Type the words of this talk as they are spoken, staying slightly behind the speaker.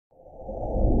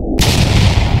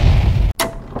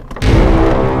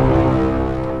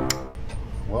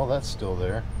that's still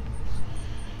there.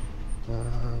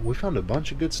 We found a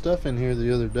bunch of good stuff in here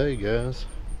the other day, guys.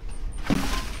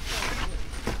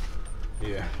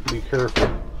 Yeah, be careful.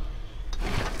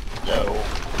 No,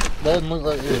 doesn't look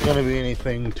like there's gonna be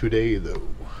anything today though.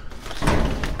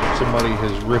 Somebody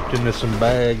has ripped into some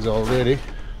bags already.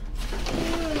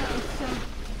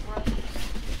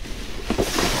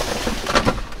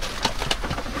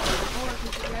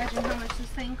 Imagine how much this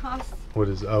thing costs. What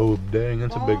is? Oh dang,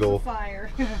 that's Balls a big old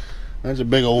fire. That's a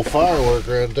big old firework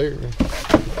right there.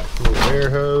 Little air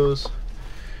hose.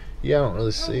 Yeah, I don't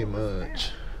really see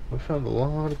much. We found a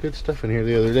lot of good stuff in here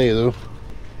the other day though.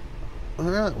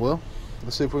 Alright, well,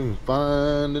 let's see if we can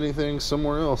find anything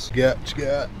somewhere else. What you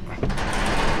got?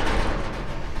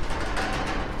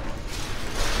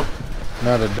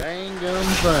 Not a dang gum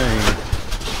thing.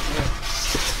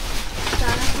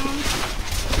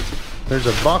 There's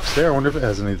a box there. I wonder if it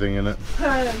has anything in it.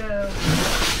 I don't know.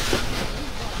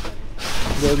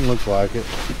 Doesn't look like it.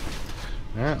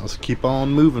 Alright, let's keep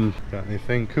on moving. Got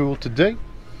anything cool today?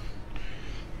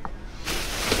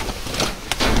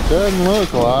 Doesn't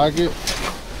look like it.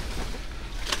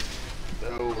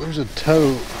 Oh, there's a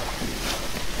tote.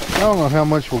 I don't know how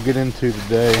much we'll get into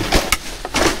today.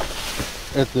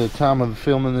 At the time of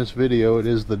filming this video, it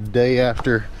is the day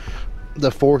after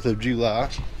the 4th of July.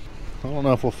 I don't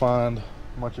know if we'll find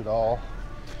much at all,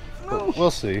 but we'll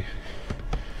see.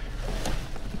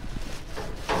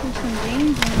 There's some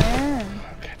beans in there.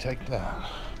 Okay, take that.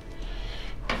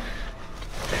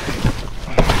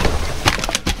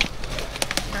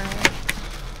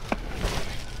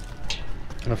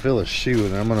 I feel a shoe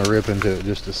and I'm gonna rip into it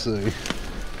just to see.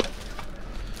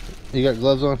 You got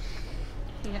gloves on?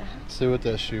 Yeah. Let's see what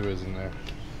that shoe is in there.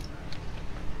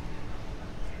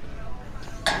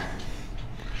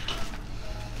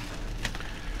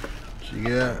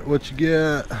 What you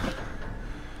got?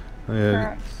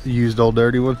 Yeah, used old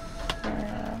dirty one?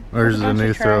 Yeah. Or is it a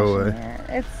new throwaway?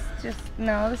 It's just,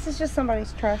 no, this is just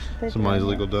somebody's trash. Somebody's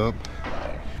legal dump?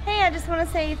 Hey, I just want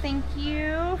to say thank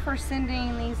you for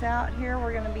sending these out here.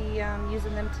 We're going to be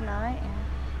using them tonight.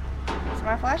 And it's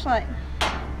my flashlight.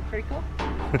 Pretty cool.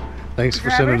 Thanks for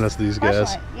sending us these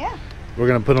guys. Yeah. We're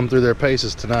going to put them through their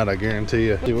paces tonight, I guarantee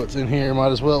you. See what's in here.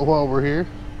 Might as well while we're here.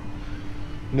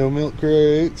 No milk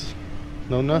crates.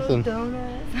 No nothing. No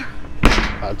donuts.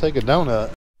 I'd take a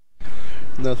donut.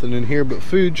 Nothing in here but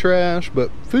food trash,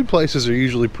 but food places are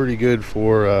usually pretty good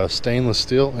for stainless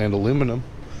steel and aluminum.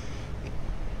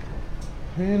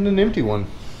 And an empty one.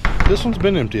 This one's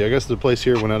been empty. I guess the place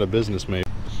here went out of business maybe.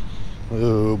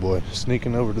 Oh boy,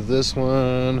 sneaking over to this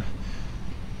one,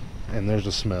 and there's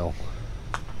a smell.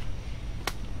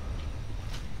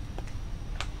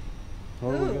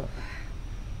 What do we got?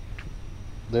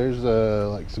 There's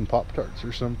like some Pop-Tarts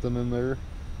or something in there.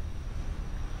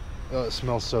 Oh, it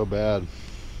smells so bad.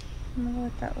 I wonder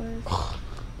what that was.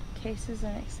 Cases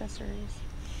and accessories.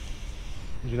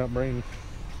 Did you not bring?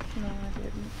 No, I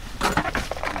didn't.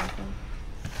 Nothing.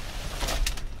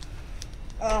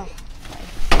 Oh,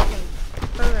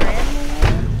 further animal.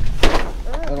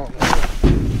 I don't know.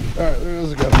 Alright,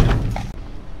 there's a guy.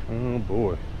 Oh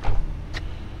boy.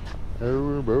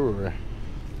 Oh boy.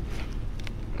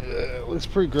 It looks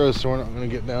pretty gross, so we're not going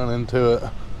to get down into it.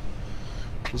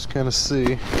 Just kind of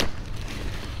see if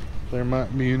there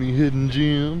might be any hidden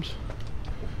gems.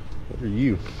 What are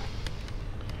you?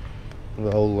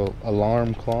 The whole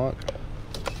alarm clock.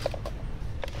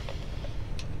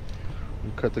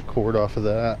 We'll cut the cord off of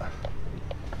that.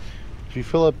 If you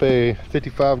fill up a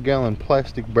 55-gallon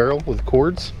plastic barrel with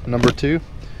cords, number 2,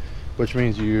 which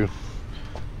means you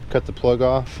cut the plug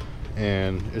off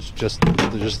and it's just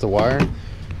the wire,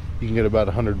 you can get about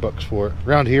 $100 for it.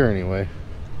 Around here anyway.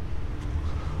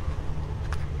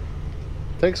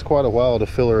 Takes quite a while to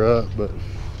fill her up, but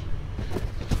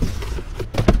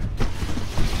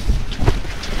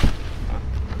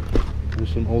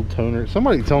there's some old toner.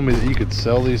 Somebody told me that you could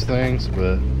sell these things,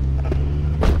 but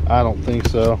I don't think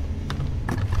so.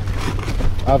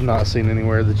 I've not seen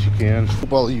anywhere that you can.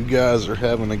 Hope all of you guys are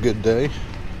having a good day.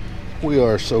 We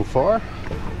are so far.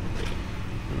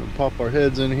 We're gonna pop our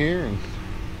heads in here and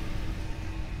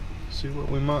see what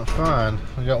we might find.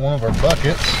 We got one of our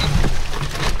buckets.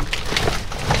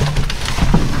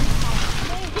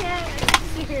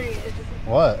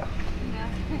 What?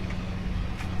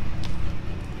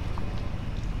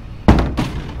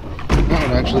 That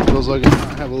one actually feels like it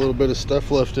might have a little bit of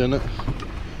stuff left in it.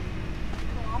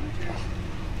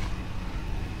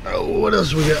 Oh, what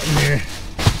else we got in here?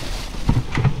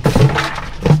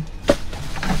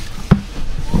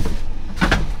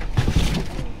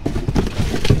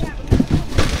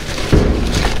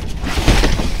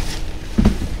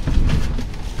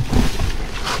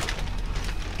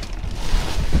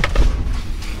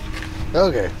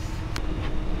 Okay.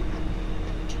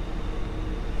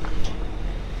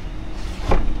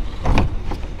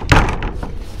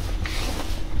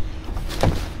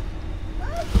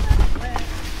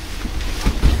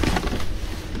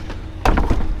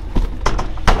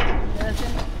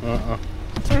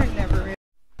 Never really.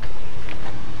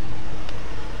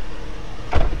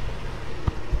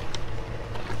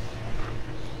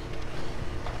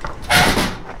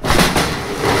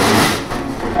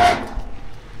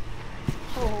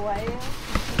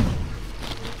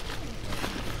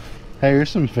 Hey, here's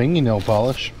some fingernail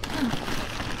polish.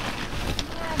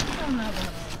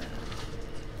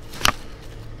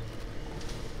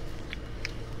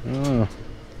 Oh.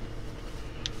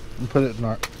 Put it in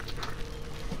our...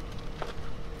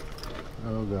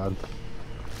 Oh God.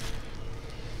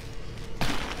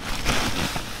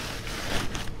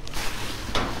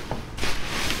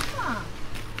 Huh.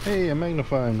 Hey, a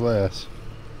magnifying glass.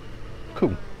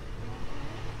 Cool.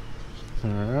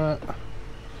 Alright.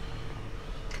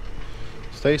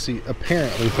 Stacy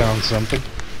apparently found something.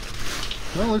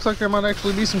 Well, it looks like there might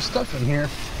actually be some stuff in here.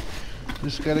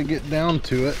 Just gotta get down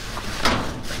to it.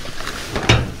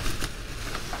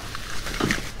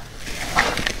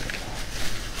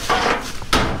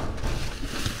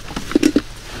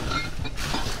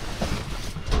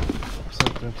 Looks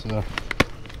like that's a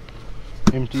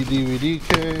empty DVD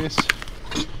case.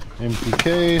 Empty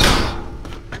case.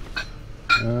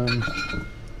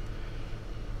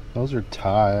 Those are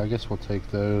Thai. I guess we'll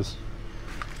take those.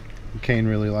 Kane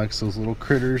really likes those little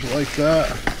critters like that.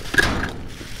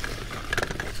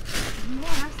 Man,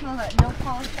 I smell that nail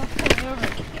polish stuff coming over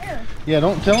here. Yeah,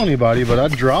 don't tell anybody, but I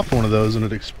dropped one of those and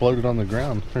it exploded on the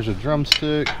ground. There's a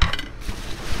drumstick.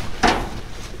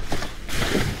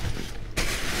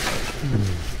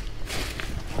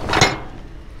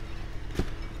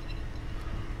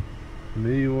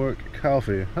 New York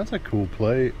coffee. That's a cool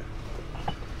plate.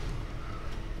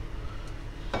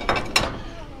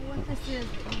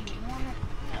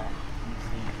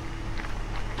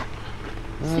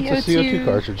 It's a CO2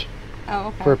 cartridge. Oh,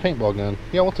 okay. For a paintball gun.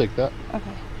 Yeah, we'll take that.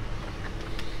 Okay.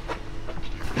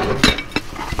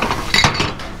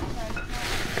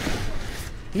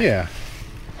 Yeah.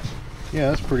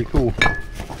 Yeah, that's pretty cool.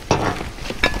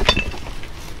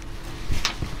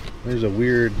 There's a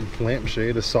weird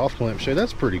lampshade, a soft lampshade.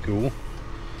 That's pretty cool.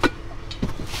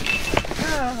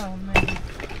 Oh, man.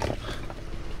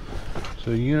 So,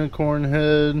 unicorn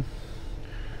head,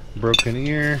 broken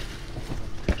ear.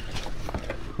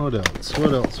 What else?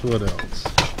 What else? What else?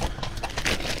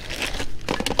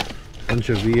 Bunch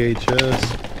of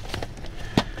VHS.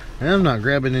 And I'm not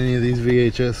grabbing any of these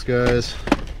VHS, guys.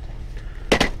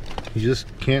 You just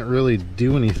can't really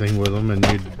do anything with them, and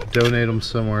you donate them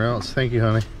somewhere else. Thank you,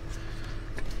 honey.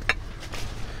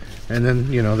 And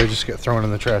then, you know, they just get thrown in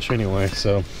the trash anyway,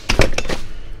 so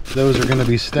those are going to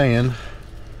be staying.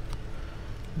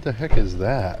 What the heck is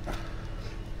that?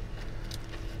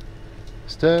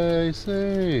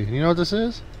 Stacy, you know what this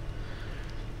is?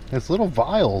 It's little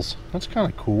vials. That's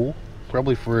kind of cool.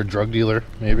 Probably for a drug dealer,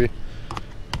 maybe.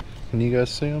 Can you guys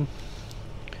see them?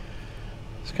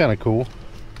 It's kind of cool.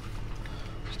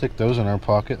 Stick those in our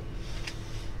pocket.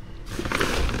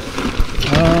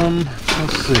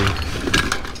 Let's see.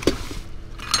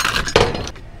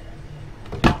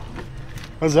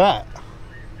 What's that?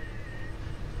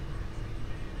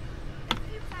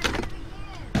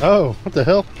 Oh, what the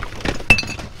hell?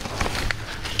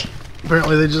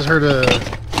 Apparently they just heard a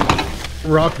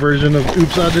rock version of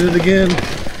Oops, I Did It Again.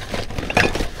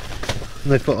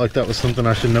 And they felt like that was something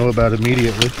I should know about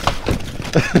immediately.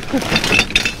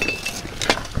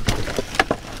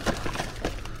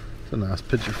 It's a nice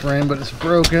picture frame, but it's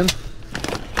broken.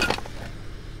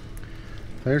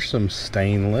 There's some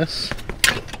stainless.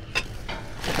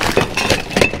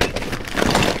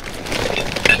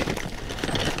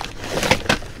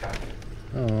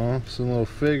 Oh, some little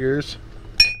figures.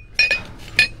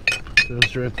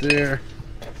 Those right there.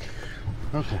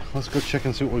 Okay, let's go check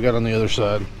and see what we got on the other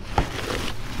side.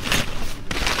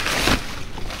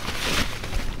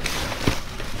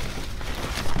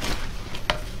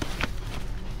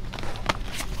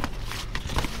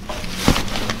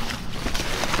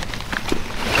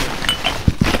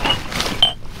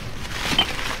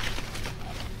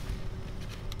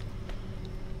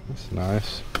 That's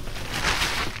nice.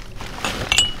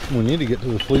 We need to get to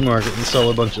the flea market and sell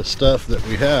a bunch of stuff that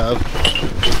we have.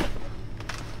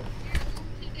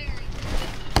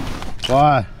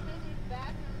 Why?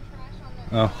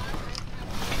 Oh.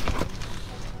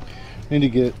 Need to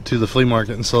get to the flea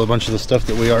market and sell a bunch of the stuff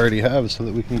that we already have so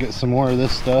that we can get some more of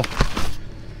this stuff.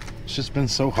 It's just been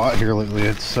so hot here lately.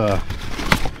 It's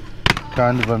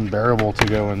kind of unbearable to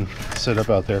go and sit up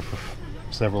out there for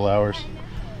several hours.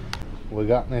 We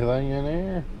got anything in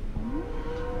here?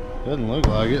 Doesn't look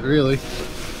like it really,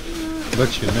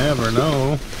 but you never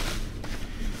know.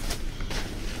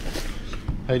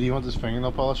 Hey, do you want this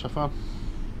fingernail polish I found?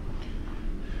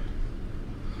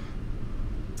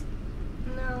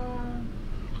 No.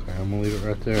 Okay, I'm gonna leave it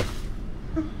right there.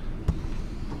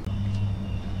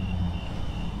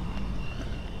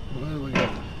 What do we got?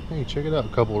 Hey, check it out. A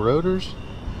couple rotors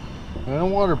and a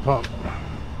water pump.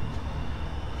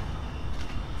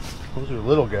 Those are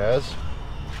little guys.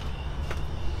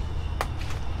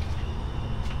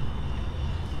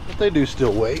 But they do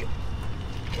still weigh.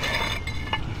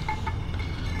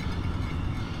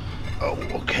 Oh,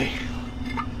 okay.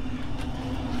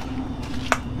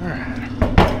 Alright.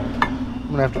 I'm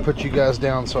gonna have to put you guys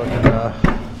down so I can,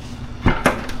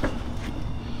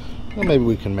 well, maybe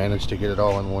we can manage to get it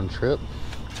all in one trip,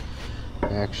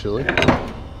 actually.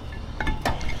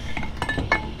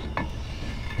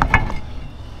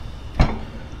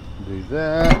 Do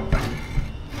that.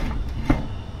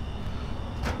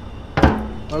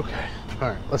 Okay.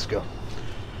 Alright, let's go.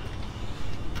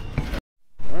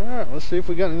 Alright, let's see if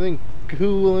we got anything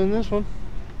cool in this one.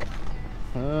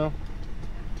 Well,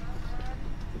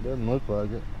 it doesn't look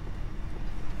like it.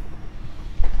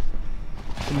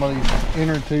 Somebody's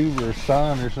inner tube or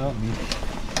sign or something.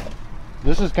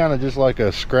 This is kind of just like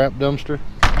a scrap dumpster.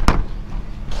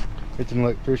 It's an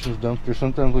electrician's dumpster.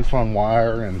 Sometimes we find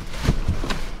wire and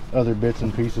other bits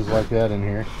and pieces like that in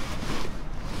here.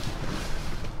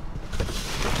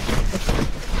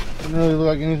 Doesn't really look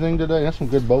like anything today. That's some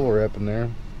good bubble wrap in there.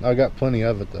 I got plenty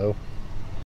of it though.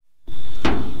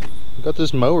 Got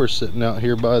this mower sitting out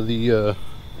here by the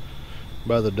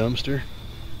dumpster.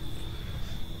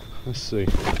 Let's see.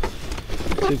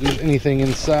 See if there's anything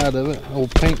inside of it. Old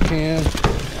paint can.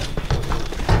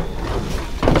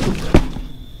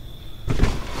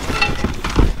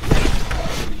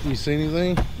 You see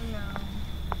anything? No.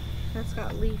 That's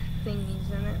got leaf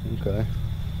thingies in it. Okay.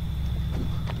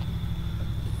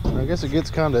 I guess it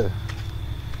gets kind of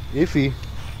iffy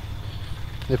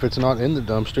if it's not in the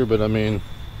dumpster, but I mean,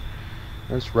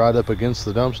 it's right up against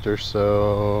the dumpster,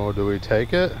 so do we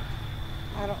take it?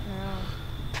 I don't know.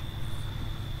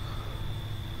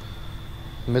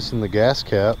 Missing the gas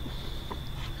cap.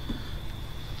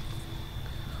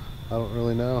 I don't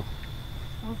really know.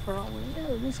 Well, for all we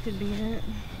know, this could be it.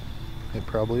 It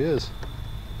probably is.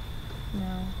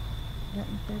 No,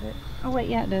 doesn't fit it. Oh wait,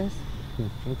 yeah, it does.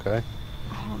 Okay.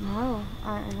 I don't know.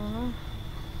 I don't know.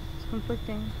 It's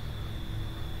conflicting.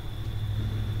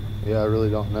 Yeah, I really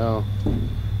don't know.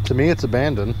 To me, it's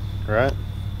abandoned, right?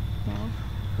 Yeah.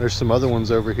 There's some other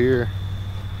ones over here,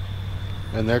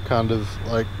 and they're kind of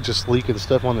like just leaking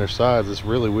stuff on their sides. It's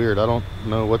really weird. I don't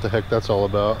know what the heck that's all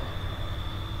about.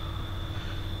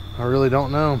 I really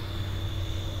don't know.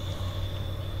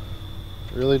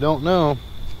 Really don't know.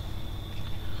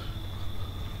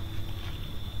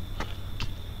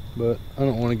 But I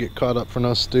don't want to get caught up for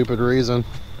no stupid reason.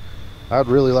 I'd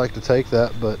really like to take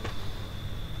that, but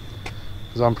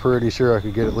because I'm pretty sure I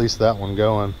could get at least that one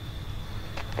going.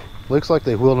 Looks like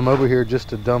they wheeled them over here just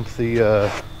to dump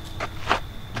the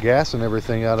gas and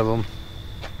everything out of them.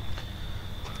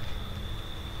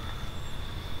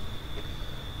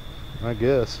 I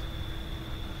guess.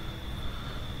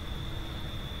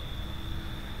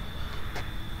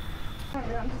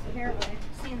 I'm just apparently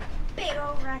seeing a big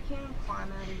old raccoon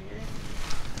climb out of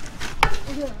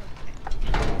here. Ugh.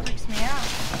 Freaks me out.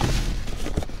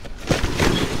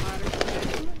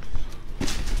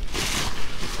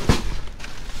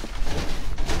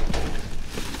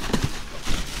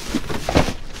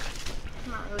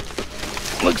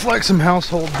 Looks like some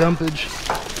household dumpage.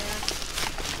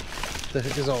 What the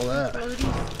heck is all that?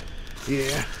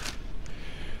 Yeah.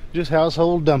 Just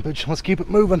household dumpage. Let's keep it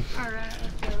moving. Alright,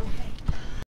 let's go.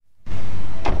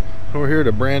 We're here at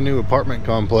a brand new apartment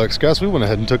complex. Guys, we went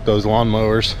ahead and took those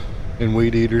lawnmowers and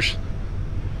weed eaters.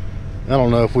 I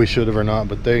don't know if we should have or not,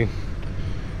 but they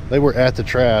were at the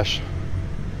trash.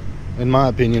 In my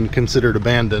opinion, considered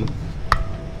abandoned.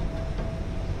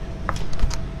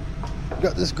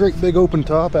 Got this great big open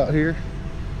top out here.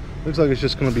 Looks like it's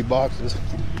just going to be boxes.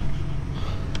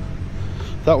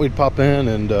 Thought we'd pop in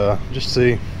and just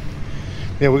see.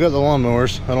 Yeah, we got the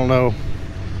lawnmowers. I don't know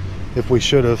if we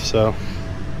should have, so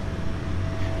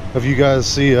if you guys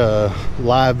see a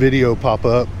live video pop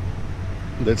up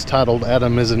that's titled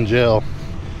 "Adam is in jail,"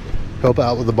 help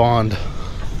out with the bond.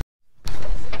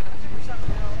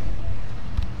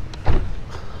 I'm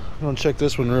gonna check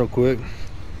this one real quick.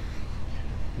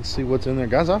 Let's see what's in there.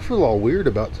 Guys, I feel all weird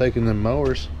about taking them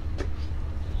mowers.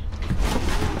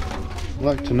 I'd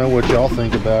like to know what y'all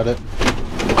think about it.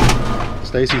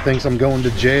 Stacy thinks I'm going to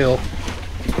jail.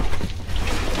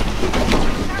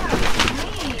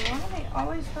 Why do they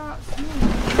always stop seeing?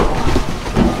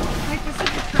 Like this is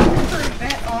for a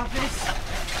vet office.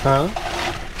 Huh?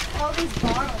 All these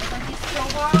bottles, like these pill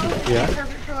bottles, Yeah. they're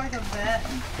perfect for like a vet.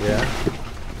 Yeah.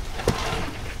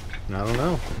 I don't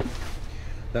know.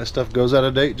 That stuff goes out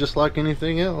of date just like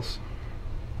anything else.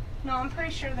 No, I'm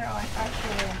pretty sure they're like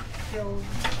actual pill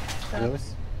stuffs. Really?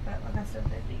 But like I said,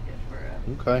 they'd be good for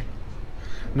a... Okay.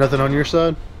 Nothing on your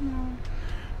side? No.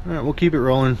 Alright, we'll keep it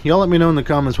rolling. Y'all let me know in the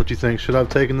comments what you think. Should I have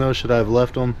taken those? Should I have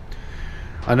left them?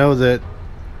 I know that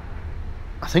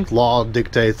I think law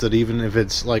dictates that even if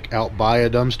it's like out by a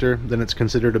dumpster, then it's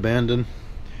considered abandoned.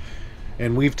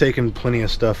 And we've taken plenty of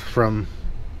stuff from,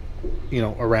 you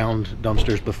know, around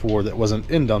dumpsters before that wasn't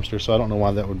in dumpsters, so I don't know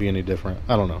why that would be any different.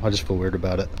 I don't know. I just feel weird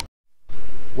about it.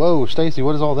 Whoa, Stacy,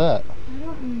 what is all that? I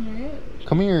don't know.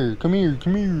 Come here, come here,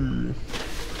 come here.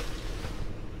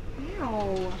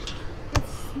 Ew.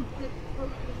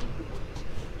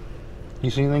 You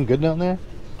see anything good down there?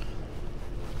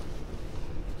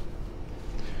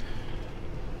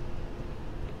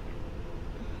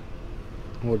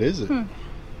 What is it? I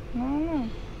don't know.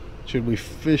 Should we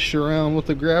fish around with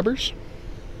the grabbers?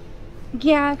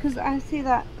 Yeah, because I see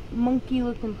that monkey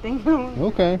looking thing.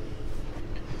 Okay.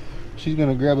 She's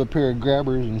gonna grab a pair of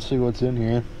grabbers and see what's in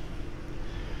here.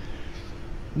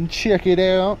 And check it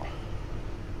out.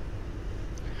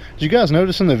 Did you guys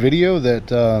notice in the video that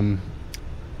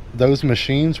those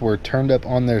machines were turned up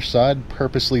on their side,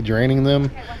 purposely draining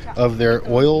them of their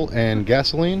oil and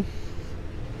gasoline?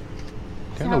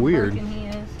 Kind of weird.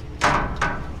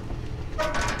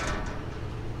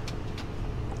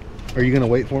 Are you gonna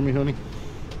wait for me, honey?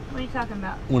 What are you talking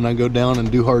about? When I go down and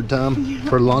do hard time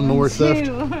for lawnmower theft?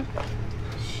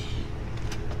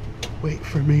 Wait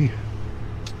for me.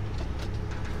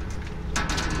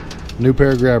 New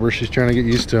pair of grabbers. She's trying to get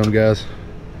used to them, guys.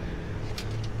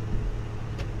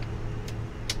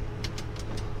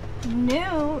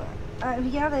 New?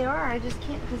 Yeah, they are. I just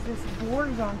can't because this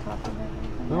board's on top of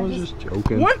it. I was just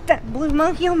joking. What, that blue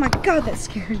monkey? Oh my god, that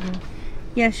scared me.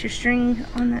 Yes, your string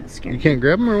on that scared me. You can't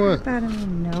grab him or what? I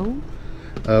don't know.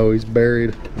 Oh, he's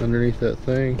buried underneath that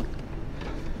thing.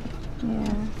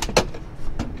 Yeah.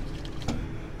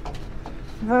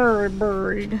 Very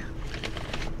buried.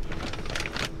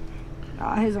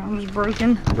 Ah, his arm's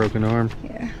broken. Broken arm.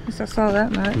 Yeah, at least I saw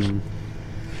that much.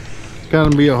 It's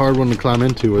gonna be a hard one to climb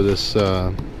into with this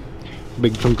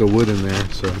big chunk of wood in there,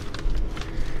 so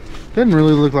doesn't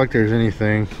really look like there's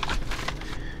anything.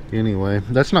 Anyway,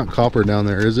 that's not copper down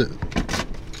there, is it?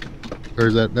 Or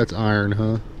is that's iron,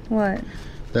 huh? What?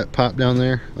 That pipe down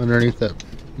there underneath that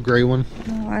gray one?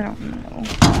 Oh, I don't know.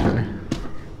 Okay.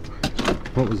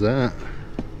 What was that?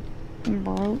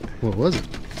 Broke. What was it?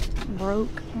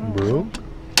 Broke. Broke?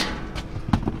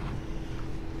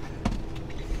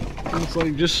 Looks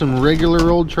like just some regular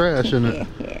old trash, isn't it?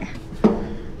 Yeah.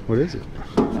 What is it?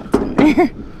 What's in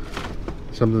there?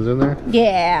 Something's in there?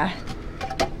 Yeah.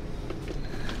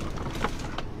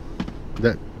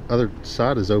 That other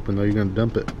side is open though. You're gonna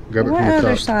dump it. Grab it What from the top.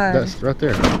 other side? That's right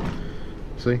there.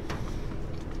 See?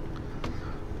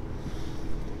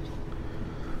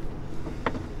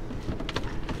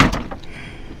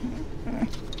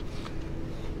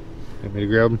 Want me to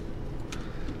grab them?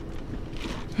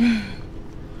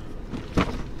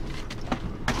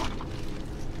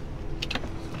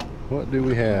 What do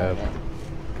we have?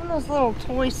 One of those little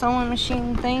toy sewing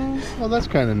machine things. Oh, that's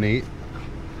kind of neat.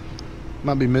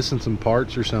 Might be missing some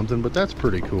parts or something, but that's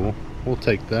pretty cool. We'll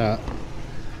take that.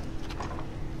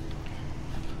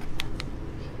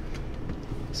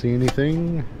 See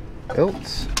anything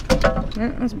else?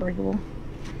 Yeah, that's breakable.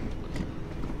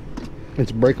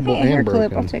 It's breakable Hey, a hair and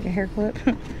clip. broken. I'll take a hair clip.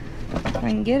 If I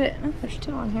can get it. Oh, there's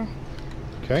two on here.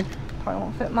 Okay. Probably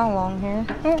won't fit my long hair.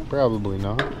 Oh. Probably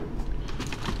not.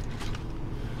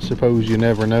 Suppose you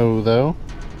never know, though.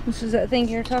 This is that thing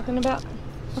you're talking about?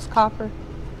 What's copper?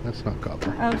 That's not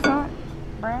copper. Oh, it's not?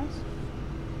 Brass?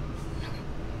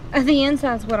 The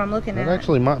inside's what I'm looking That at.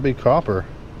 actually might be copper.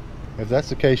 If that's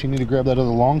the case, you need to grab that other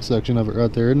long section of it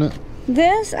right there, isn't it?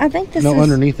 This? I think this is... No,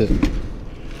 underneath it.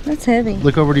 That's heavy.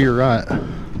 Look over to your right.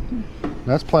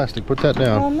 That's plastic. Put that Oh,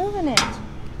 down. I'm moving it.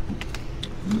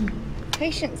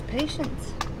 Patience,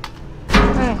 patience.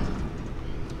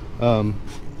 Oh.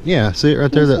 Yeah, see it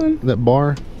right there, This one? that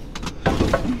bar?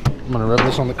 I'm gonna rub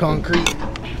this on the concrete.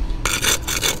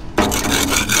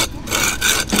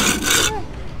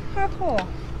 How cool.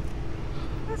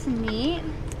 That's neat.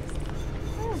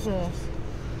 What is this?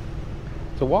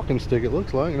 It's a walking stick, it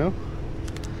looks like, you know?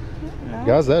 No.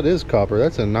 Guys, that is copper.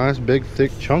 That's a nice big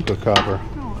thick chunk of copper.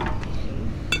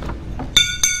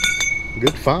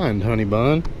 Good find, honey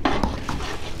bun.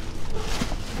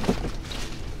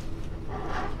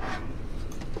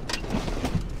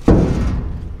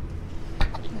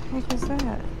 What the heck is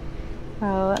that?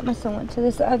 Oh, that must have went to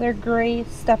this other gray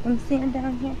stepping stone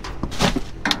down here.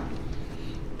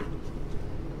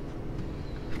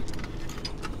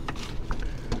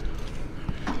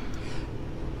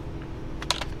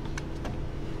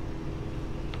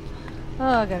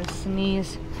 Oh, I gotta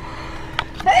sneeze.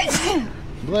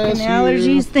 Bless you.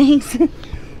 Allergies things.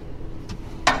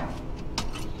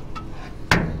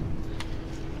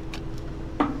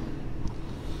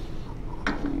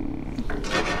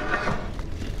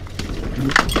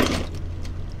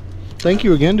 Thank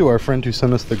you again to our friend who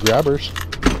sent us the grabbers.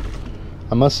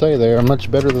 I must say they are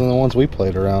much better than the ones we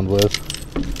played around with.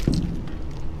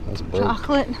 That's broke.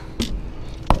 Chocolate.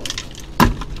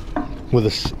 With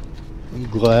a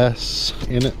glass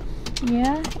in it.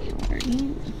 Yeah,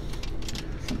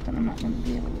 something I'm not gonna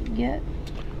be able to get.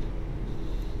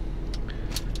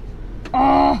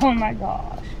 Oh my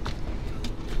gosh!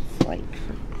 It's like,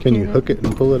 Can you hook it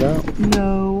and pull it out?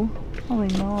 No, probably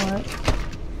not.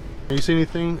 You see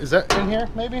anything? Is that in here,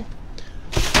 maybe?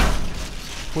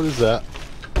 What is that?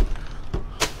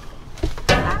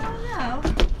 I don't know.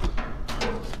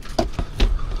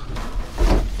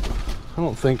 I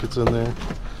don't think it's in there.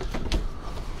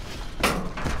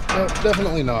 No,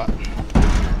 definitely not.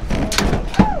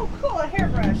 Oh, cool, a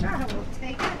hairbrush. I will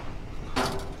take it.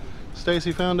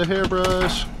 Stacy found a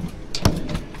hairbrush.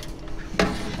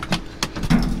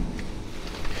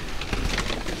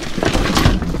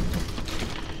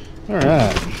 All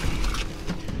right.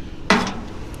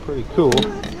 Pretty cool. Oh,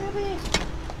 that's heavy.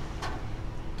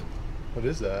 What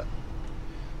is that?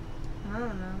 I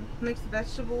don't know. Mixed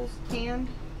vegetables, canned.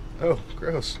 Oh,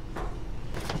 gross.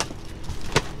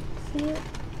 See it?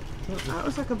 That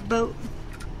looks like a boat.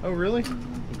 Oh, really?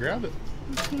 Grab it.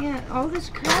 I can't. All this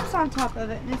crap's on top of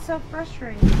it, and it's so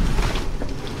frustrating.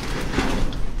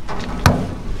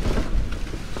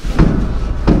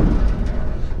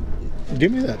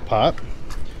 Give me that pipe.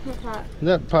 What pot?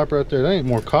 That pipe right there, that ain't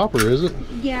more copper, is it?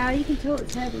 Yeah, you can tell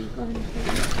it's heavy. Go ahead and take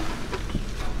it.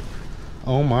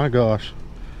 Oh my gosh.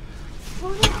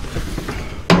 Pull it out.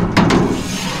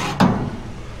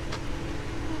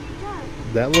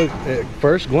 That look, at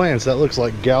first glance, that looks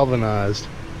like galvanized.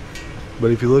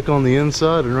 But if you look on the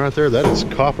inside and right there, that is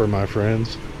copper, my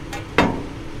friends.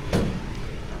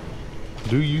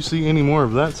 Do you see any more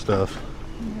of that stuff?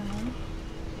 No.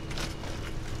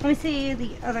 Let me see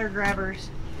the other grabbers.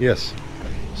 Yes.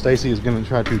 Stacy is going to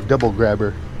try to double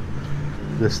grabber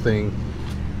this thing.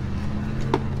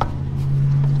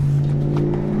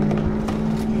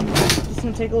 It's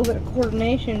gonna take a little bit of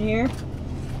coordination here.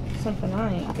 Something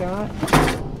I ain't got.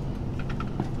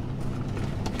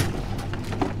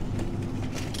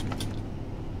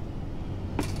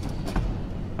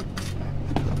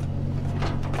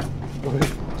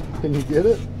 Can you get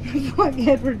it? It's like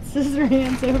Edward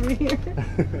Scissorhands over here.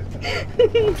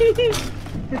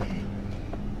 Okay.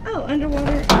 Oh,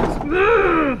 underwater.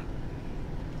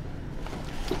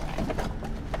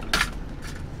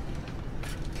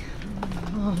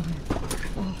 Oh,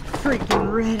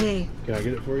 freaking ready. Can I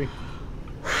get it for you?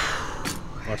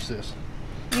 Watch this.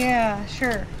 Yeah,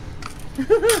 sure.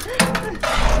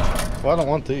 Well, I don't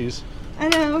want these. I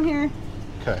know, here.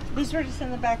 Okay. These were just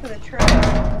in the back of the truck.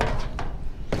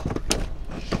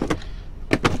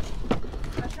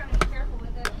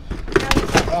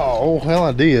 Oh, well,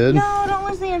 I did. No, don't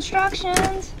lose the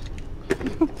instructions.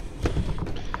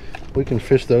 We can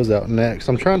fish those out next.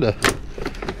 I'm trying to...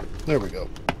 There we go.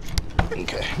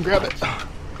 Okay, grab it.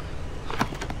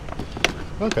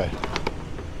 Okay.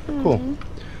 Cool.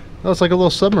 That looks like a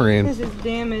little submarine. This is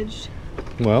damaged.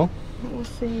 Well, We'll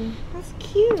see. That's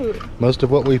cute. most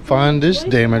of what we find is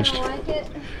damaged. I like it.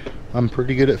 I'm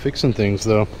pretty good at fixing things,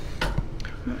 though.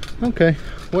 Okay,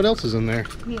 what else is in there?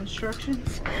 The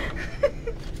instructions.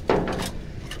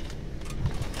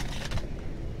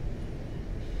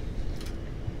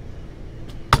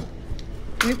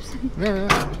 Oops. All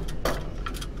right.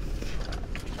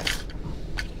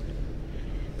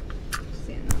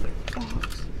 See another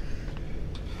box.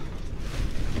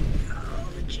 Oh,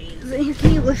 jeez.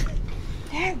 Can you lift?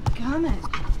 Dadgummit.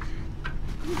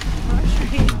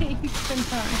 Frustrating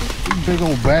sometimes. These big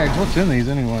old bags. What's in these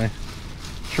anyway?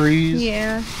 Trees?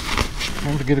 Yeah. I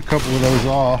want to get a couple of those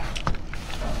off.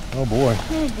 Oh boy.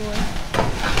 Oh boy.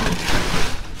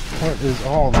 What is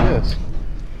all this?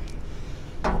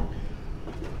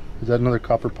 Is that another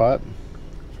copper pipe?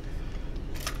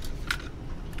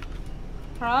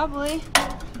 Probably.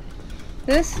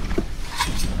 This?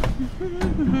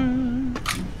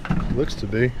 Looks to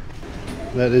be.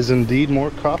 That is indeed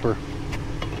more copper.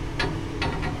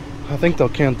 I think they'll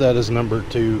count that as number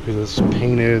 2 because it's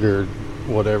painted or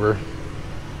whatever.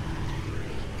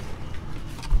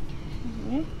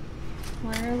 Okay.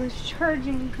 Wireless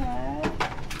charging pad.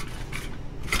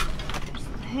 There's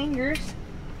some hangers.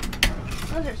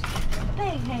 Oh, there's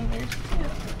big hangers too.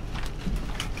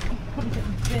 I'm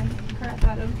gonna bend the crap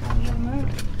out of them trying to get them out.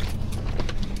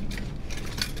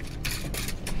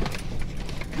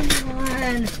 Come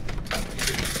on.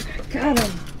 Got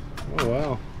them. Oh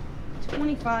wow.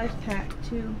 25 pack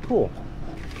too. Cool.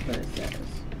 What it says.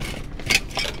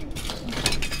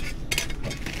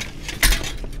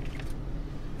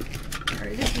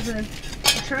 Alright, this is a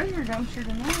treasure dumpster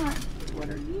tonight. What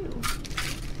are you?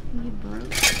 You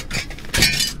broke.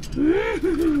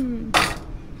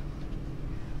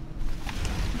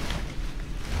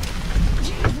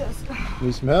 Jesus.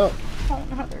 Need some help? Oh,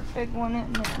 another big one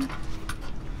in there.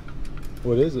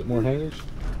 What is it? More hangers?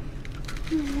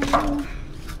 No.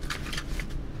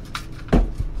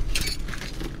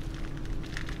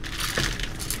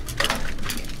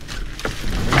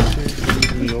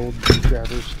 The old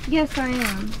grabbers. Yes, I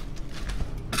am.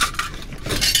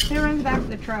 They're in the back of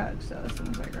the truck, so as soon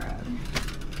as I grab.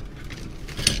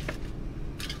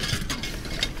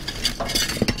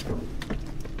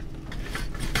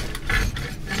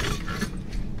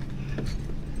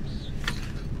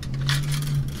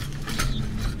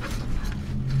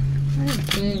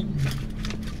 Big.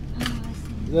 Oh, I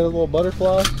see. Is that a little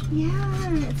butterfly?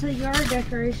 Yeah, it's a yard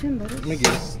decoration, but Let me it's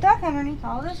get it. stuck underneath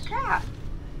all this crap.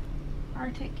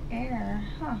 Arctic air,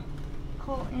 huh?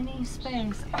 Cool any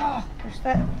space. Oh, there's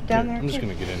that down there. I'm just too.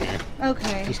 gonna get in here.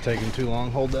 Okay. It's taking too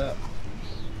long. Hold that.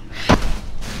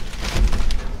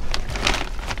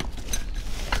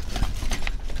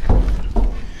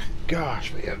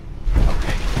 Gosh, man.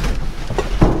 Okay.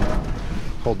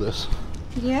 Hold this.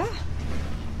 Yeah.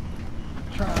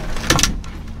 Try.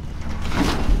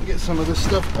 Get some of this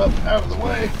stuff up out of the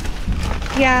way.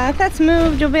 Yeah, if that's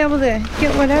moved, you'll be able to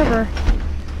get whatever.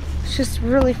 It's just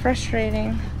really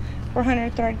frustrating.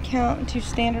 400 thread count, 2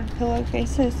 standard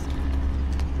pillowcases.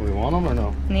 Do we want them or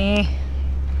no? Nah.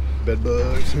 Bed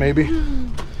bugs, maybe.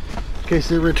 In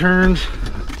case it returns.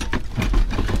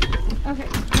 Okay,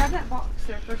 grab that box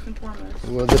there first and foremost.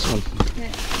 Well, this one.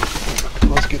 Yeah.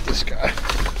 Let's get this guy.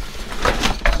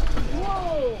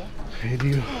 Whoa! Hey, do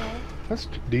you? That's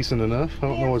decent enough. I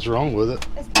don't know what's wrong with it.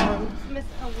 It's broke. It's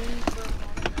missing a wing broke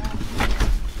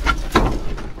on it.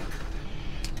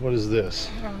 What is this?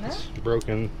 I don't know. It's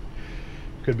broken.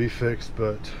 Could be fixed,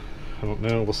 but I don't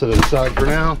know. We'll set it aside for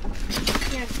now.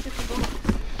 Yeah, it's just a box.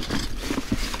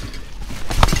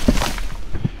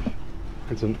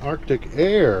 It's an Arctic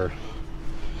Air.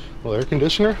 Well, air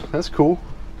conditioner. That's cool.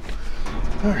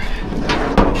 All right.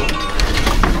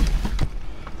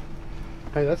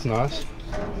 Hey, that's nice.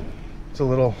 It's a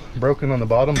little broken on the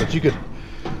bottom, but you could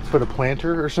put a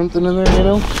planter or something in there, you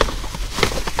know?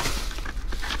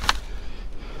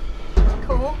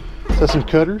 Cool. Is that some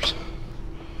cutters?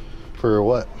 For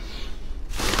what?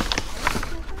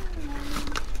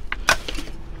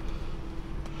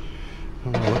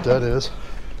 I don't know what that is.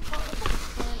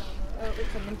 Oh,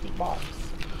 it's an empty box.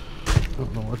 I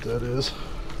don't know what that is.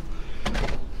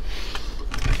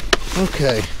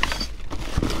 Okay.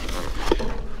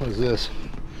 What is this?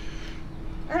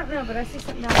 I don't know, but I see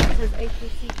something else that says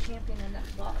AKC champion in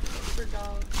that box. It's for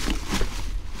dogs.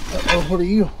 Uh-oh, what are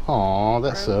you? Aw,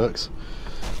 that sucks.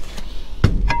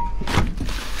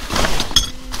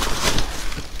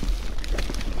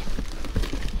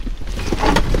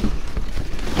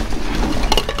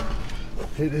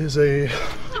 It is a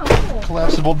cool.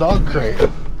 collapsible dog crate.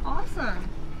 Awesome.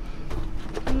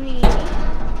 Neat.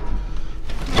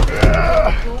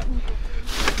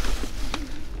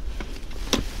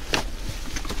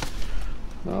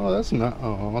 Oh, that's not.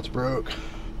 Oh, it's broke.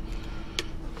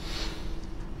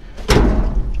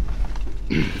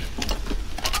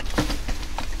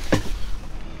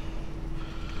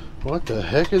 What the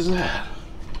heck is that?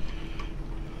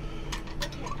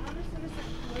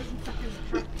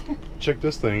 Check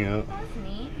this thing out. That's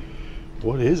neat.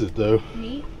 What is it though?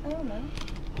 Neat? I don't know.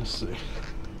 Let's see. I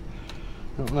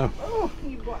don't know. Oh,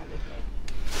 you blinded me.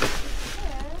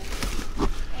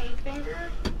 A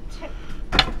finger tip.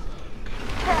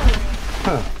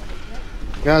 Huh.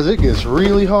 Guys, it gets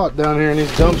really hot down here in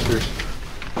these dumpsters.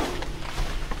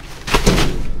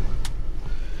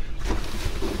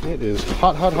 It is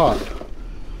hot, hot, hot.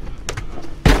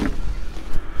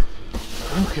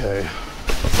 Okay.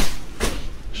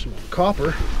 Some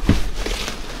copper.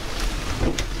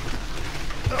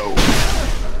 Oh.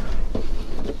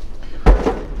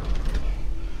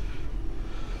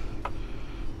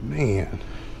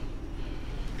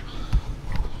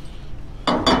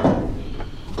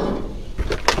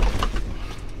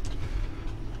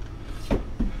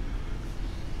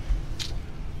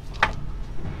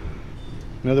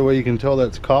 Another way you can tell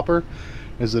that's copper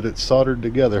is that it's soldered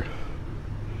together.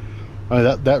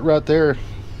 That right there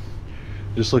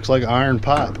just looks like iron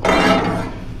pipe,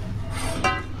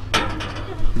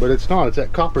 but it's not. It's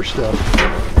that copper stuff.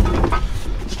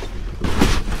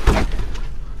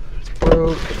 It's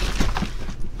broke.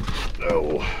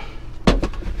 Oh.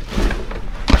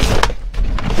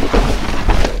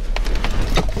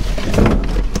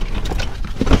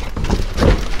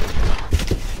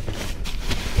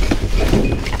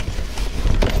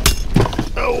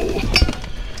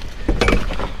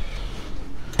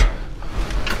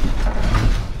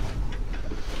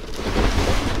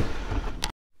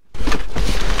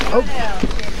 What else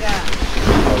you got?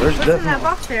 Oh, there's What's in that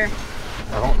box there?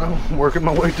 I don't know. I'm working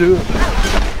my way to it.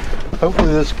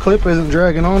 Hopefully this clip isn't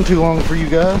dragging on too long for you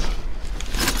guys.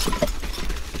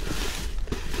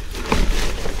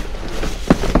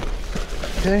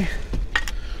 Okay.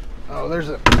 Oh, there's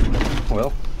a,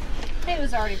 well. It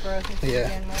was already broken to Yeah.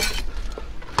 begin with.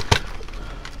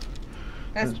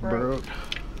 That's broke.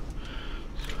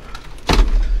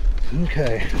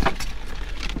 Okay.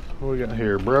 What we got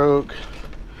here? Broke.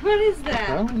 What is I that?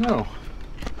 don't know.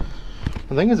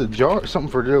 I think it's a jar, something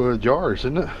for do with jars,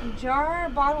 isn't it? Jar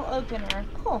bottle opener.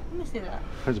 Cool. Let me see that.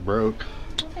 It's broke.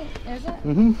 I think, is it?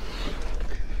 Mm-hmm.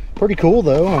 Pretty cool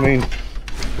though. I mean,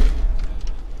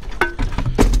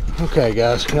 okay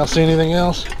guys, can y'all see anything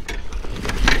else?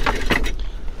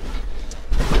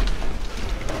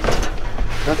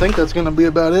 I think that's gonna be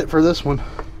about it for this one.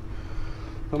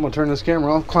 I'm gonna turn this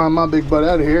camera off, climb my big butt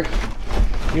out of here,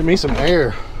 give me some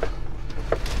air.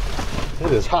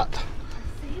 It is hot.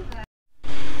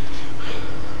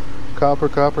 Copper,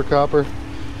 copper, copper.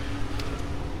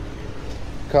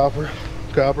 Copper,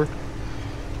 copper.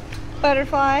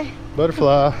 Butterfly.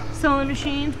 Butterfly. Sewing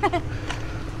machine.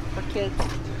 For kids.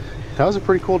 That was a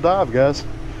pretty cool dive, guys.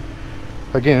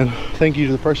 Again, thank you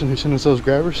to the person who sent us those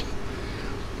grabbers.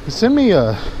 Send me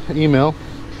an email.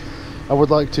 I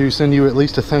would like to send you at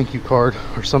least a thank you card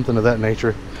or something of that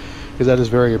nature, because that is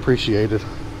very appreciated.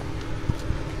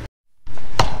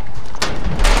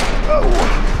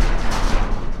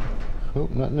 Oh,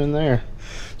 nothing in there.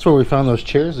 That's where we found those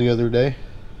chairs the other day.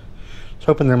 I was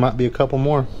hoping there might be a couple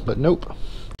more, but nope.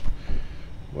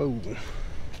 Whoa.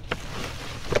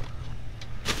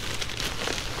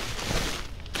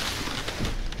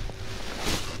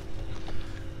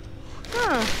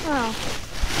 Wow.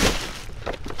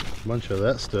 Bunch of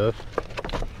that stuff.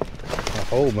 A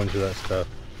whole bunch of that stuff.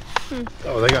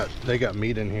 Oh, they got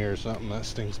meat in here or something. That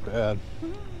stinks bad.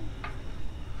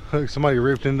 Look, somebody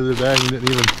ripped into the bag and didn't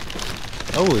even.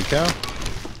 Holy cow!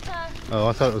 Oh,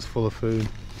 I thought it was full of food.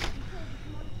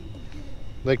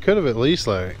 They could have at least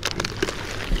like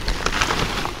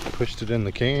pushed it in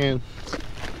the can.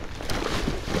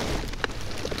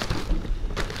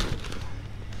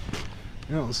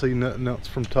 I don't see nothing else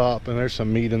from top, and there's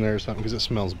some meat in there or something because it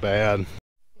smells bad.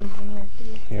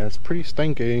 Yeah, it's pretty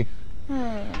stinky.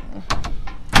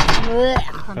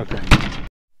 Okay.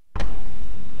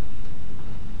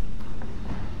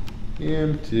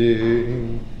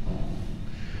 Empty.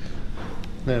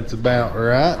 That's about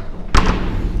right.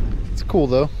 It's cool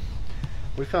though.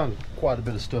 We found quite a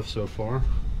bit of stuff so far.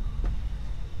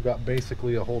 We got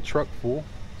basically a whole truck full,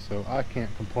 so I can't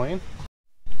complain.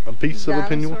 A piece of a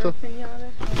pinata.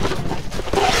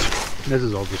 This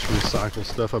is all just recycled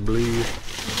stuff, I believe.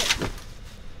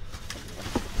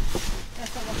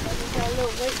 That's almost like we got a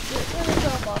little weight to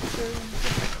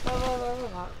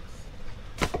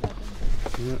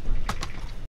it. Yeah.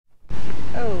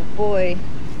 Oh boy.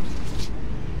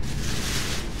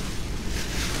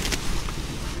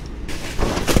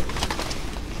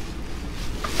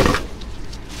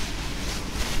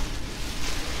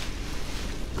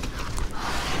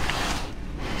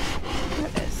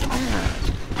 What is that?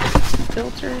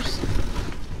 Filters.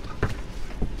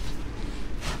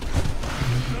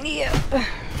 Yep.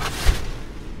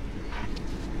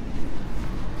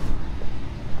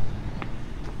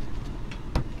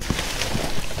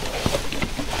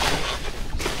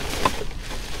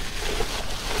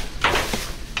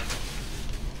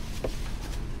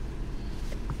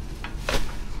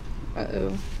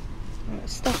 Uh-oh.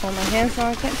 It's stuck on my hand, so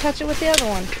I can't touch it with the other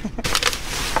one.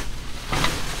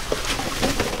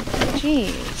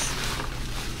 Jeez.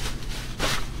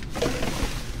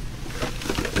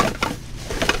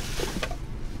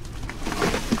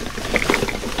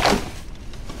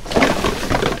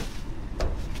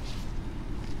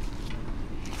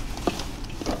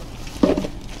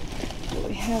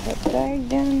 We have a bag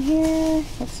down here.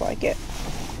 Looks like it.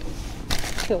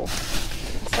 Cool.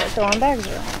 Start throwing bags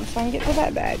around so I can get to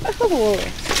that bag. Oh,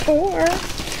 score.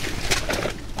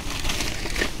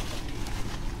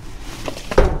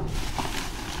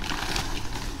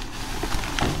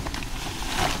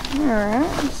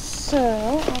 Alright, so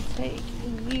I'll take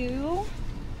you.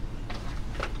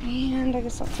 And I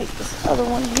guess I'll take this other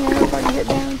one here if I can get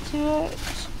down to it.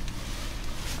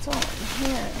 It's all in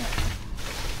here.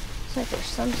 Looks like there's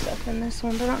some stuff in this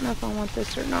one, but I don't know if I want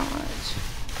this or not.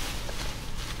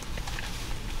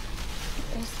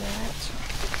 What is that?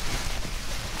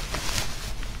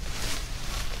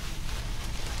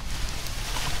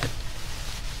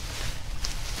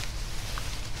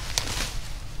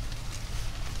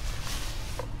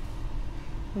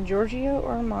 Giorgio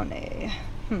Armani.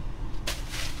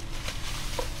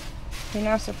 Be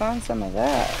nice to find some of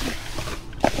that.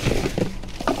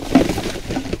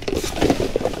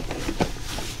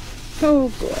 Oh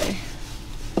boy.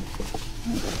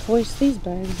 I'm gonna hoist these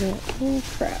bags up. Oh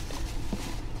crap.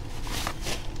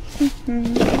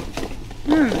 I'm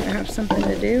gonna have something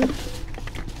to do.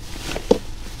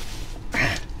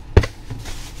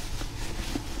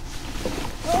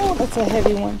 Oh, that's a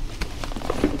heavy one.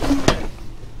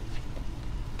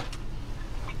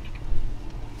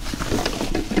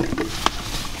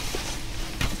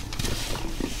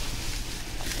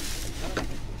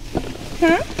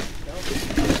 Huh?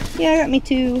 Yeah, I got me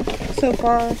 2 so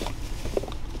far.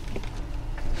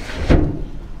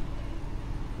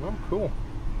 Well, cool.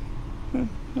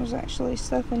 There's actually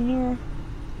stuff in here.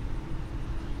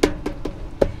 I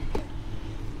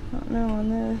don't know on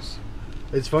this.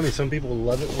 It's funny, some people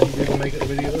love it when you do the makeup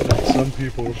video, and some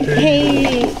people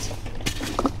hate.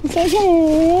 It's like,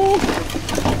 oh.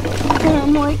 And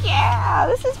I'm like, yeah,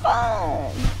 this is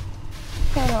fun.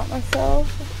 Kind of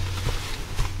myself.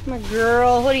 I'm a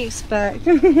girl, what do you expect?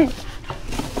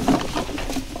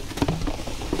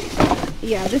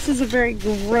 Yeah, this is a very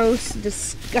gross,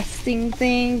 disgusting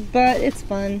thing, but it's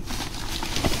fun.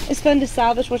 It's fun to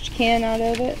salvage what you can out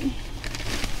of it.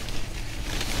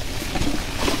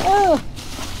 Oh!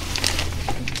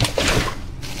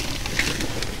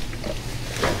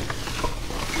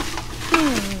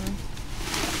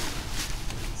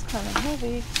 It's kind of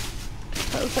heavy.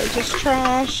 That looks like just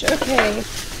trash. Okay.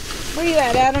 Where you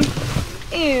at, Adam?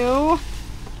 Ew.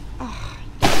 Oh,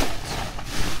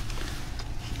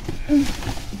 I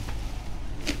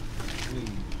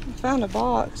found a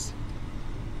box.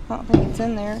 I don't think it's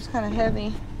in there. It's kind of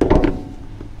heavy. Let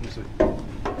me see.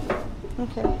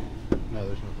 Okay. No,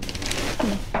 there's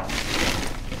nothing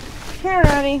there.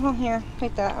 Alrighty. Well, here.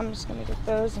 Take that. I'm just going to get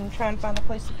those and try and find a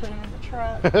place to put them in the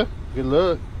truck. Good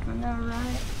luck. I know,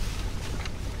 right?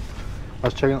 I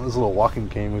was checking out this little walking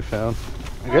cane we found.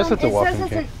 I guess it's a walking cane. It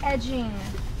says it's an edging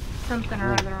something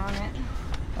or other on it.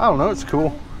 I don't know, it's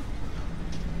cool.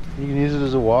 You can use it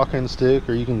as a walking stick,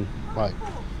 or you can like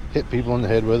hit people in the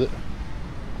head with it.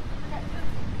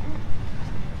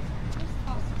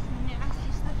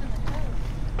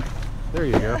 There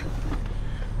you go.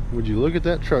 Would you look at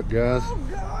that truck, guys? Oh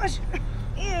gosh.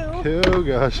 Ew. Oh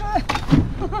gosh.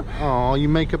 Oh, you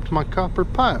make up to my copper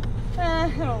pipe.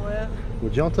 It'll live.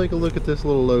 Would y'all take a look at this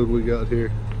little load we got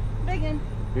here? Big one.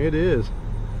 It is.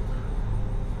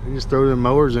 You just throw them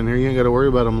mowers in here. You ain't got to worry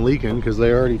about them leaking because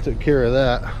they already took care of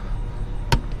that.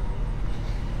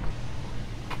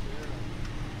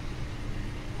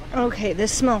 Okay,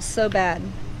 this smells so bad.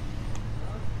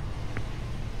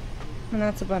 And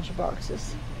that's a bunch of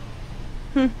boxes.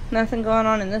 Nothing going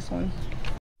on in this one.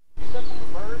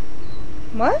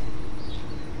 What?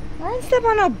 I didn't step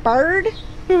on a bird.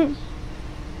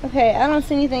 Okay, I don't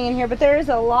see anything in here, but there is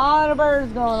a lot of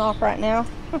birds going off right now.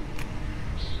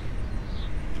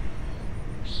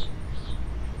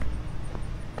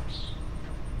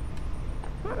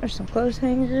 Oh, there's some clothes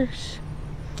hangers.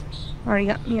 Already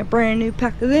got me a brand new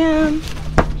pack of them.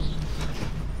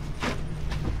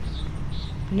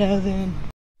 Nothing.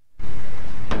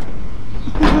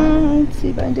 Let's see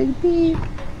if I can take a peek.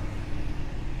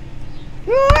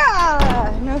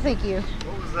 Ah, no, thank you.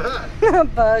 What was that? A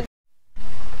bug.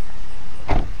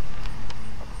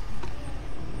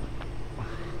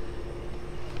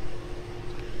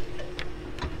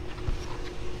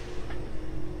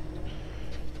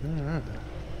 Alright.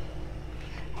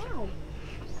 Ow.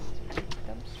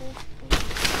 Dumpster.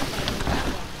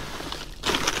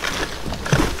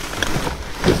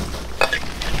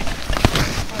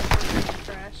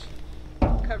 Trash.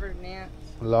 Covered in ants.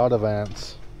 A lot of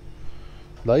ants.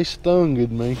 They stung at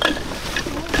me. Cat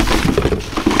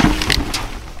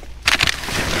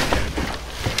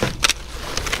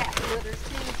litter too.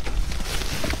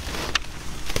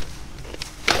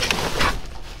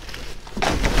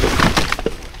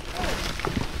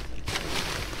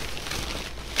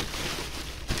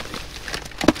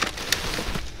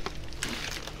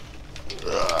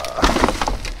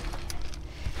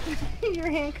 Your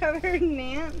hand covered in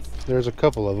ants? There's a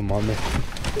couple of them on there,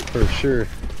 for sure.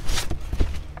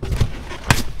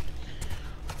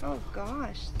 Oh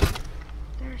gosh,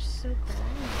 they're so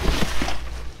gross.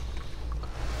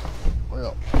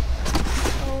 Well,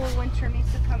 oh, winter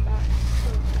needs to come back.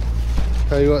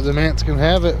 tell you what, the ants can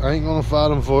have it. I ain't gonna fight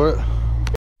them for it.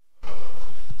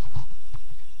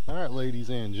 Alright, ladies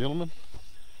and gentlemen,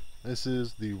 this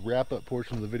is the wrap-up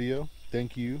portion of the video.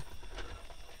 Thank you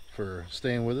for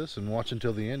staying with us and watching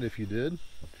till the end if you did.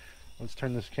 Let's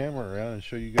turn this camera around and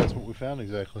show you guys what we found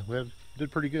exactly. We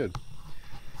did pretty good.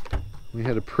 We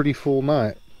had a pretty full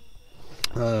night.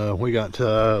 We got,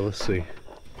 let's see,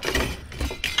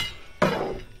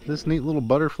 this neat little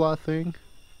butterfly thing.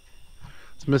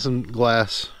 It's missing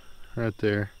glass right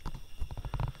there.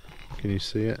 Can you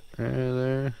see it right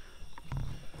there?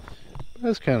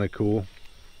 That's kind of cool.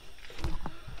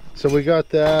 So we got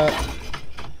that.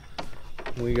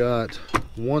 We got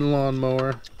one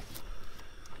lawnmower,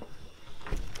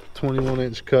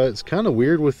 21-inch cut. It's kind of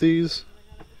weird with these,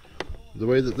 the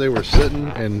way that they were sitting,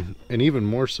 and even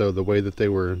more so the way that they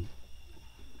were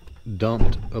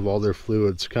dumped of all their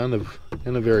fluids. Kind of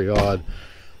very odd.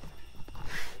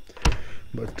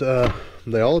 But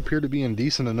they all appear to be in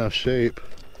decent enough shape.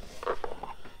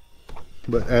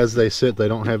 But as they sit, they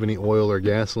don't have any oil or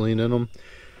gasoline in them.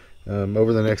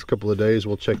 Over the next couple of days,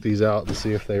 we'll check these out to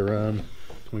see if they run.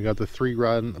 We got the 3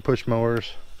 riding push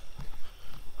mowers.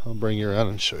 I'll bring you around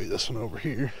and show you this one over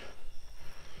here.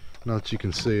 Not that you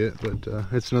can see it, but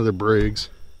it's another Briggs.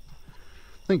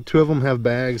 I think 2 of them have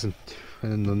bags, and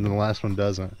then the last one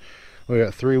doesn't. We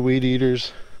got 3 weed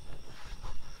eaters.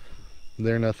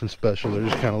 They're nothing special. They're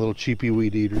just kind of little cheapy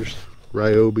weed eaters.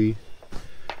 Ryobi,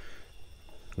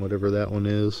 whatever that one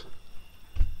is.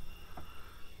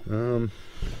 Man,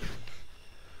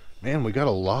 we got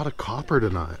a lot of copper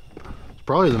tonight. It's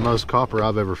probably the most copper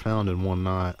I've ever found in one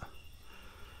night.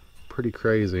 Pretty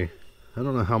crazy. I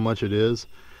don't know how much it is.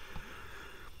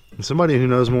 And somebody who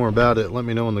knows more about it, let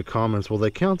me know in the comments. Will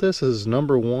they count this as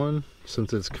number 1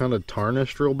 since it's kind of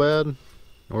tarnished real bad?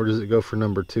 Or does it go for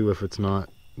number 2 if it's not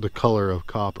the color of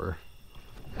copper?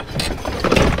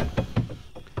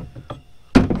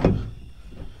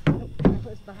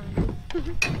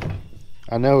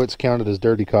 I know it's counted as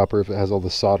dirty copper if it has all the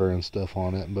solder and stuff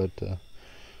on it, but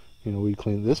you know, we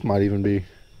clean. This might even be,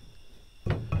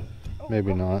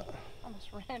 maybe not. Almost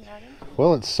ran right into it.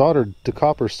 Well, it's soldered to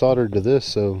copper, soldered to this,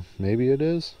 so maybe it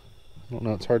is. I don't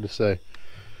know. It's hard to say.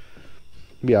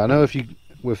 Yeah, I know if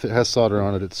it has solder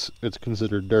on it, it's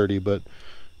considered dirty. But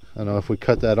I know if we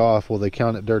cut that off, well, they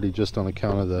count it dirty just on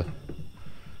account of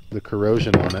the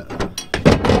corrosion on it.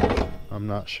 I'm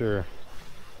not sure.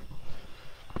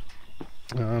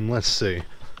 Let's see.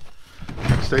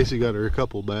 Stacy got her a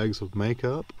couple bags of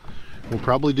makeup. We'll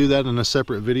probably do that in a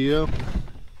separate video.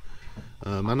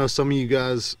 I know some of you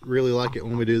guys really like it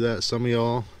when we do that. Some of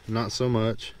y'all not so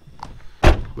much.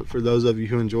 But for those of you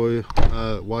who enjoy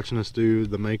watching us do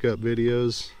the makeup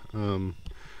videos on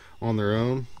their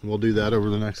own, we'll do that over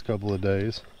the next couple of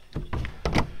days.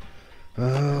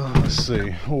 Let's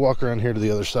see. We'll walk around here to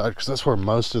the other side because that's where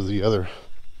most of the other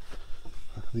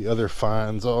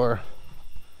finds are.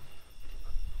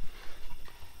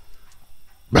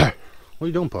 What are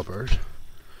you doing, puppers?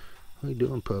 What are you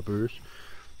doing, puppers?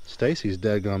 Stacy's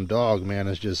dadgum dog, man,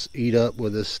 is just eat up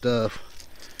with this stuff.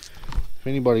 If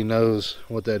anybody knows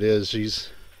what that is, she's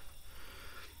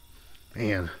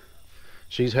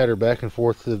had her back and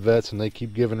forth to the vets, and they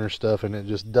keep giving her stuff, and it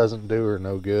just doesn't do her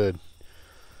no good.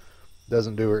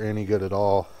 Doesn't do her any good at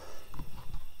all.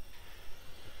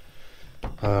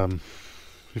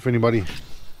 If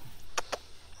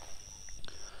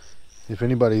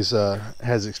anybody's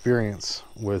has experience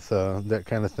with that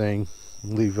kind of thing,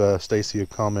 leave Stacy a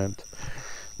comment,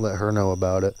 let her know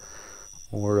about it,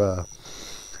 or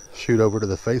shoot over to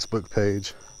the Facebook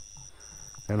page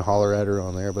and holler at her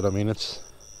on there. But I mean, it's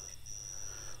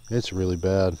really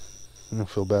bad. I don't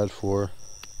feel bad for her.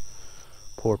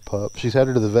 Poor pup. She's had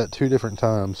her to the vet 2 different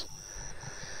times,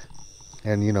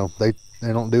 and you know, they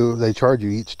charge you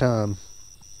each time,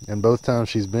 and both times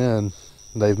she's been,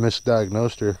 they've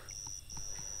misdiagnosed her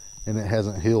and it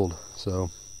hasn't healed.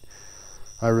 So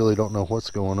I really don't know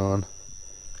what's going on.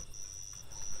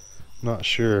 Not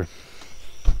sure.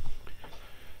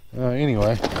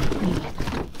 Anyway,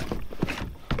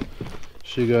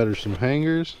 she got her some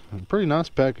hangers. A pretty nice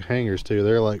pack of hangers too.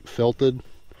 They're like felted.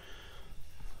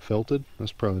 Felted?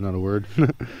 That's probably not a word.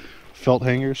 Felt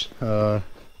hangers. And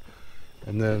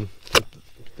then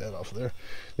get that off there.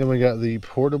 Then we got the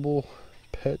portable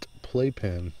pet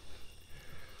playpen.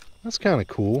 That's kind of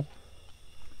cool.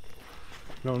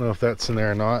 I don't know if that's in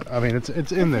there or not. I mean,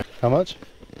 it's in there. How much?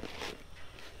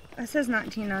 It says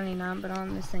 $19.99, but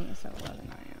on this thing it says $11.99.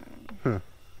 Huh.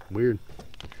 Weird.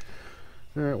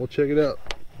 Alright, we'll check it out.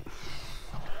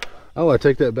 Oh, I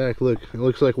take that back. Look, it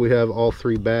looks like we have all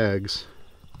 3 bags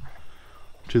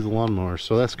to the lawnmower,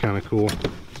 so that's kind of cool.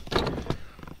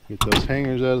 Get those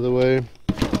hangers out of the way.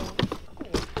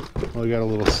 We got a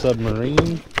little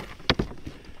submarine.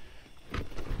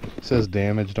 It says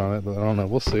damaged on it, but I don't know.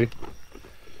 We'll see.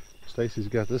 Stacy's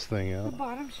got this thing out. The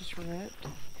bottom's just ripped.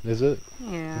 Is it?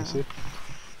 Yeah. Let me see.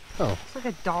 Oh. It's like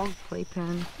a dog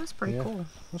playpen. That's pretty cool.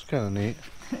 That's kind of neat.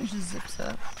 It just zips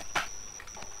up.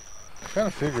 Kind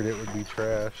of figured it would be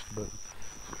trashed, but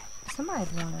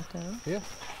somebody'd want it though. Yeah.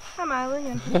 Hi Miley,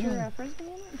 and put your frisbee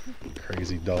in it.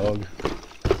 Crazy dog.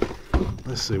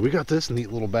 Let's see, we got this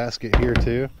neat little basket here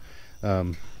too.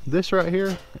 This right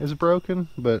here is broken,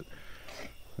 but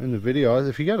in the video,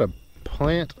 if you got a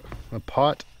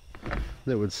pot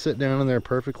that would sit down in there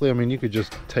perfectly, I mean, you could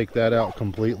just take that out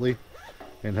completely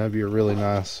and have you a really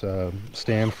nice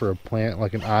stand for a plant,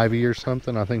 like an ivy or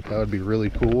something. I think that would be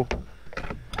really cool.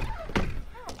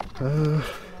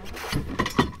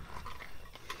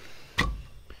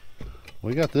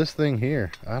 We got this thing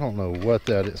here. I don't know what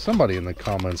that is. Somebody in the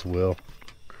comments will.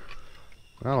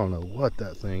 I don't know what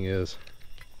that thing is.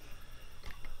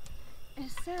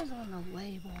 It says on the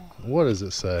label. What does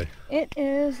it say? It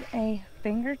is a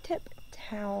fingertip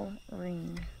towel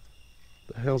ring.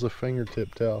 The hell's a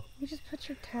fingertip towel? You just put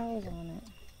your towels on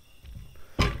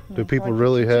it. Do people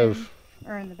really have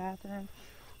or in the bathroom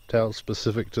towels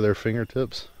specific to their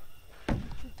fingertips?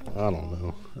 I don't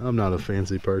know. I'm not a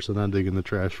fancy person. I dig in the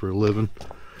trash for a living.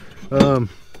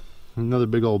 Another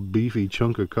big old beefy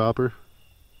chunk of copper.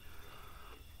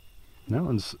 That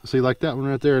one's, see, like that one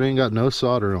right there, it ain't got no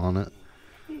solder on it,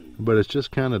 but it's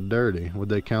just kind of dirty. Would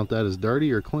they count that as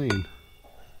dirty or clean?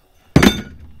 I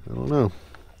don't know.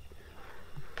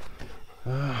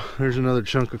 There's another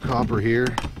chunk of copper here.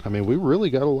 I mean, we really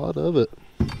got a lot of it.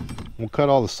 We'll cut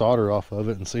all the solder off of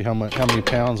it and see how many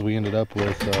pounds we ended up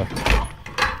with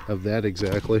of that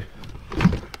exactly.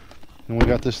 And we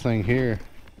got this thing here.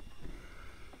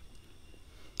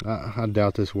 I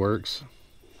doubt this works.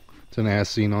 It's an as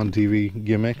seen on TV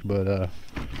gimmick, but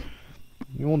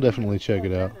we'll definitely check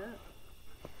it out.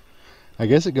 I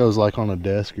guess it goes like on a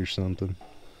desk or something.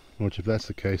 Which, if that's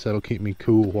the case, that'll keep me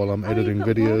cool while I'm editing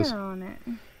videos. On it.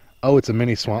 Oh, it's a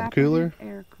mini swamp cooler?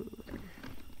 Air cooler.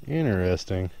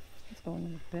 Interesting. It's going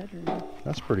in the bedroom.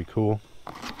 That's pretty cool.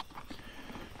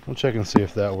 We'll check and see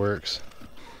if that works.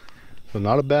 So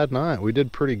not a bad night. We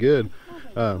did pretty good.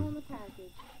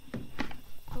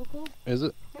 Is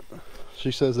it? Yep.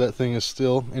 She says that thing is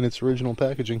still in its original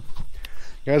packaging.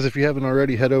 Guys, if you haven't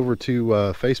already, head over to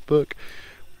Facebook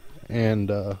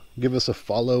and give us a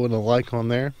follow and a like on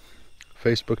there.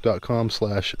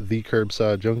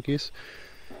 Facebook.com/TheCurbsideJunkies.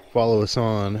 Follow us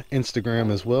on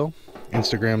Instagram as well.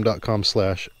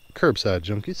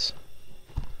 Instagram.com/CurbsideJunkies.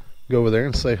 Go over there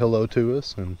and say hello to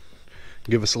us and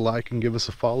give us a like and give us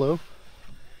a follow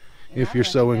if you're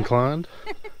so inclined.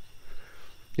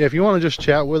 Yeah, if you want to just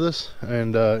chat with us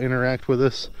and interact with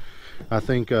us, I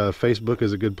think Facebook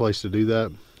is a good place to do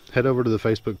that. Head over to the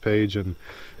Facebook page and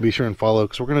be sure and follow,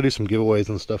 because we're going to do some giveaways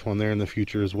and stuff on there in the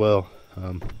future as well.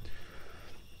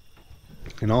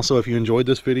 And also, if you enjoyed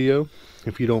this video,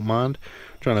 if you don't mind,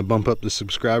 trying to bump up the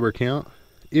subscriber count.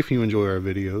 If you enjoy our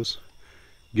videos,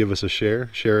 give us a share.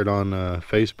 Share it on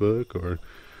Facebook or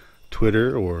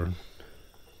Twitter, or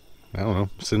I don't know,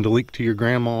 send a link to your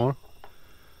grandma.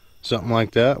 Something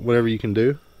like that. Whatever you can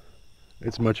do.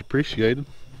 It's much appreciated.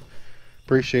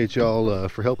 Appreciate y'all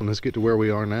for helping us get to where we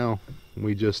are now.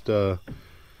 We just I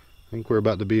think we're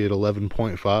about to be at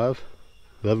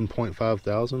 11.5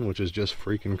 thousand, which is just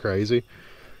freaking crazy.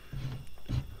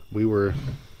 We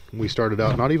started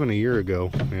out not even a year ago,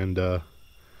 and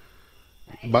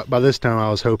by this time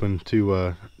I was hoping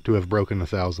to have broken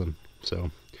 1,000. So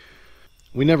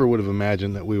we never would have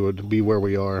imagined that we would be where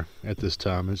we are at this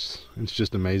time. It's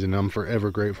just amazing. I'm forever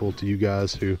grateful to you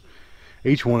guys,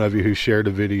 each one of you who shared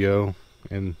a video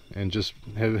and just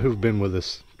who've been with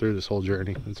us through this whole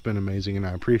journey. It's been amazing, and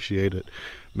I appreciate it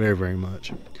very, very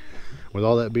much. With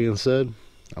all that being said,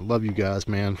 I love you guys,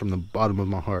 man, from the bottom of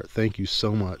my heart. Thank you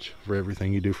so much for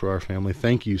everything you do for our family.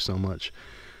 Thank you so much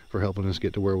for helping us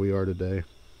get to where we are today.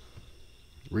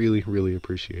 Really, really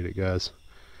appreciate it, guys.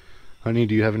 Honey,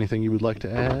 do you have anything you would like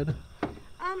to add?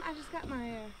 I just got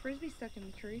my frisbee stuck in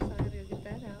the tree, so I gotta go get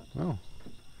that out. Oh.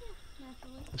 Yeah,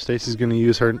 naturally. Stacy's gonna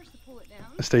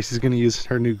use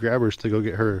her new grabbers to go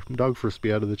get her dog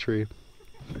frisbee out of the tree.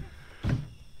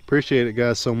 Appreciate it,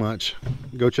 guys, so much.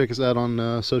 Go check us out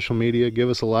on social media. Give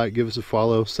us a like, give us a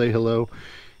follow, say hello,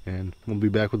 and we'll be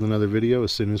back with another video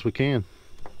as soon as we can.